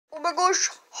Oh my gosh,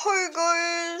 hi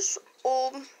guys,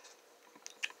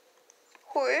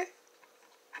 hi.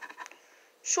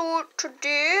 So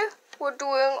today we're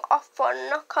doing a fun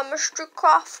chemistry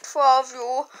craft for all of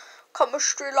you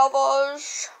chemistry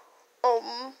lovers.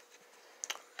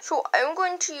 So I'm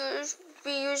going to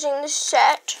be using this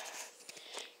set.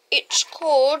 It's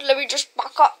called, let me just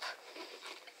back up.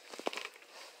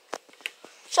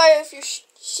 Sorry if you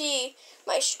see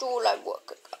my stool I'm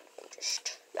working on.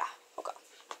 Yeah, okay.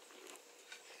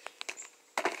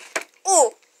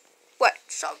 Oh, wait,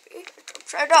 sorry, it's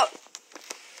upside down.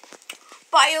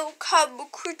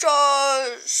 Biochem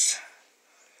creatures.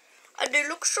 And they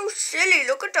look so silly,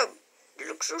 look at them. They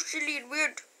look so silly and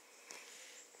weird.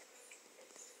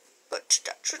 But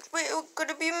that's what we're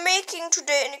gonna be making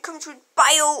today, and it comes with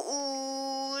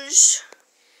bio-ooze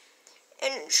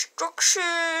and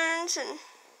instructions and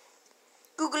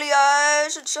googly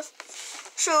eyes and stuff.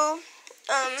 So,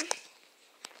 you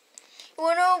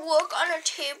wanna work on a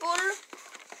table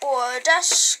or a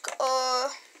desk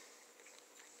or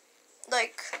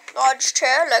like large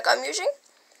chair like I'm using,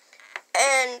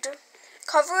 and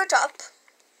cover it up.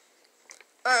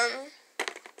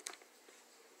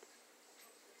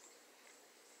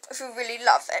 If you really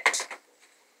love it.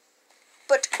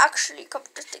 But actually, come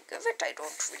to think of it, I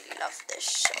don't really love this,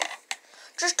 so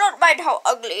just don't mind how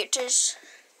ugly it is.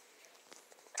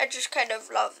 I just kind of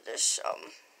love this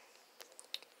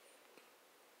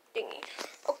thingy.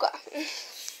 Okay.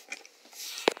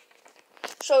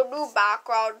 So new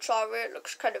background, sorry, it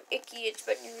looks kind of icky. It's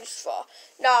been used for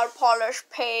nail polish,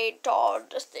 paint, all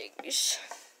the things.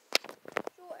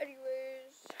 So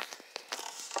anyways,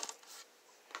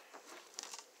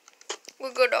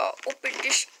 we're gonna open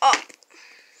this up.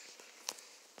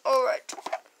 Alright.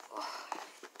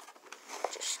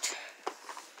 Just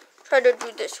try to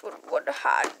do this with one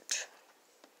hand.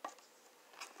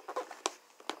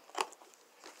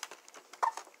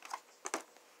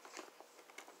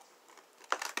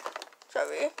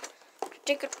 Sorry.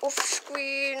 Take it off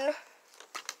screen.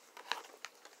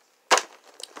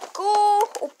 Go.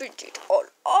 Open it all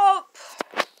up.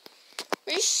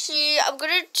 Let me see. I'm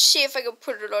gonna see if I can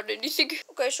put it on anything.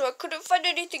 Okay, so I couldn't find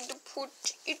anything to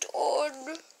put it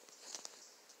on.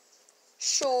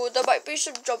 So there might be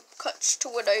some jump cuts to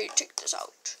when I take this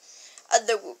out. And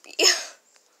there will be.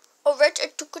 Alright, I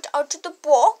took it out of the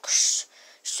box.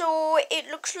 So it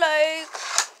looks like,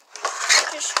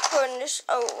 just turn this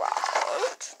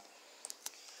around.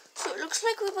 So it looks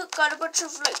like we've got a bunch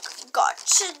of like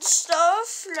guts and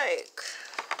stuff. Like,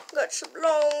 got some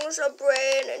lungs, a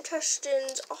brain,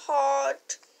 intestines, a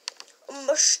heart, a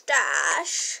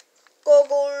mustache,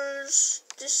 goggles,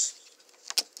 this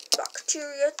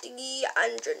bacteria thingy,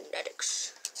 and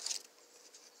genetics.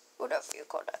 Whatever you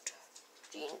call that.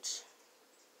 Genes.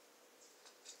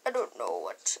 I don't know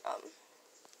what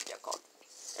they're called.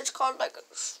 It's called like a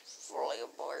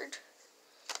board.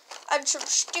 And some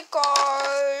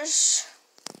stickers.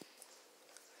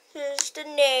 Here's the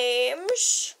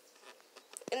names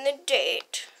and the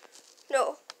date.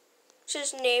 No, it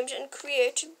says names and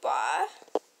created by.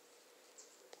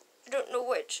 I don't know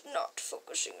why it's not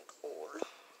focusing at all.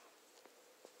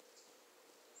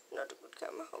 Not a good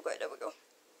camera. Okay, there we go.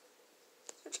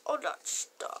 It's all that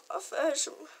stuff. It has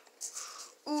some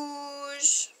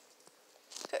ooze.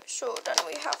 Okay, so then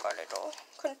we have our little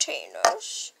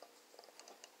containers.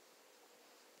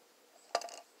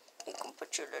 You can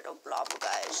put your little blob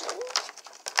guys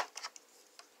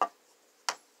in.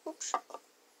 Oops.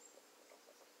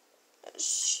 That's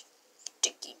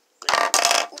sticky glue.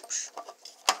 Oops.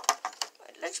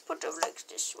 Right, let's put them like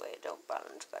this way. They'll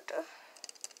balance better.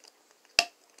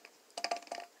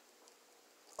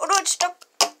 Oh no, it's stuck.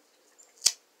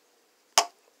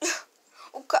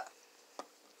 Okay.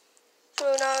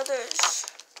 So now there's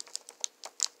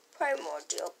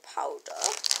primordial powder.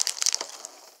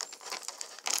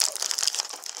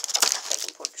 I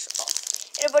can pull this off.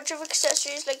 And a bunch of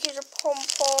accessories, like here's a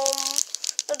pom-pom,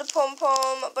 another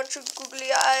pom-pom, a bunch of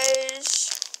googly eyes,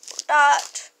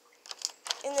 that.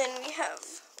 And then we have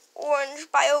orange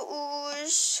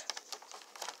bio-ooze,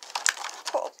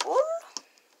 purple,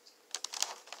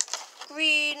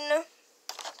 green,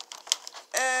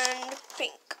 and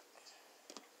pink.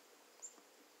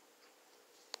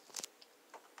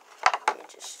 Let me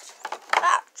just,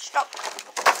 stop.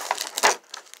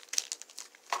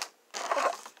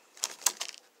 Okay.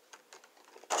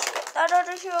 Just get that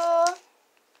out of here.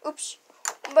 Oops.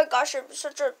 Oh my gosh, I'm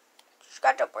such a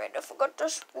scatterbrain. I forgot the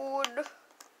spoon.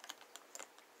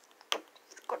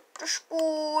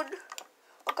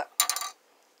 Okay.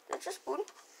 There's a spoon.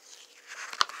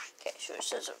 Okay, so it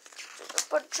says there's a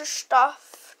bunch of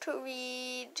stuff to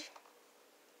read.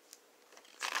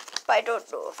 but I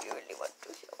don't know if you really want to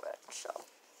hear it. So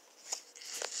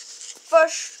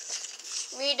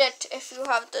first, read it if you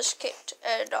have this kit,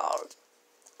 and I'll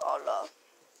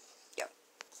yeah.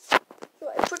 So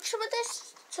I put some of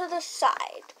this to the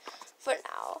side for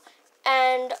now,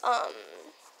 and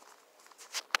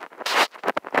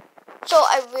so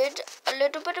I read a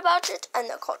little bit about it, and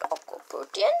they're called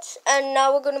Aquaproteans, and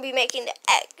now we're going to be making the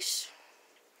eggs.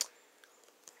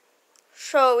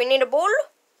 So we need a bowl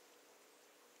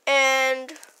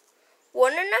and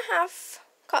 1.5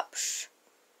 cups,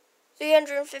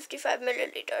 355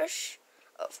 milliliters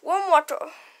of warm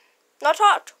water. Not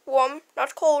hot, warm,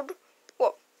 not cold,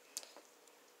 warm.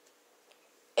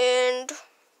 And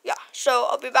yeah, so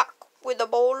I'll be back with a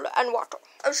bowl and water.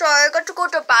 I'm sorry, I got to go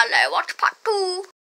to ballet. Watch part 2.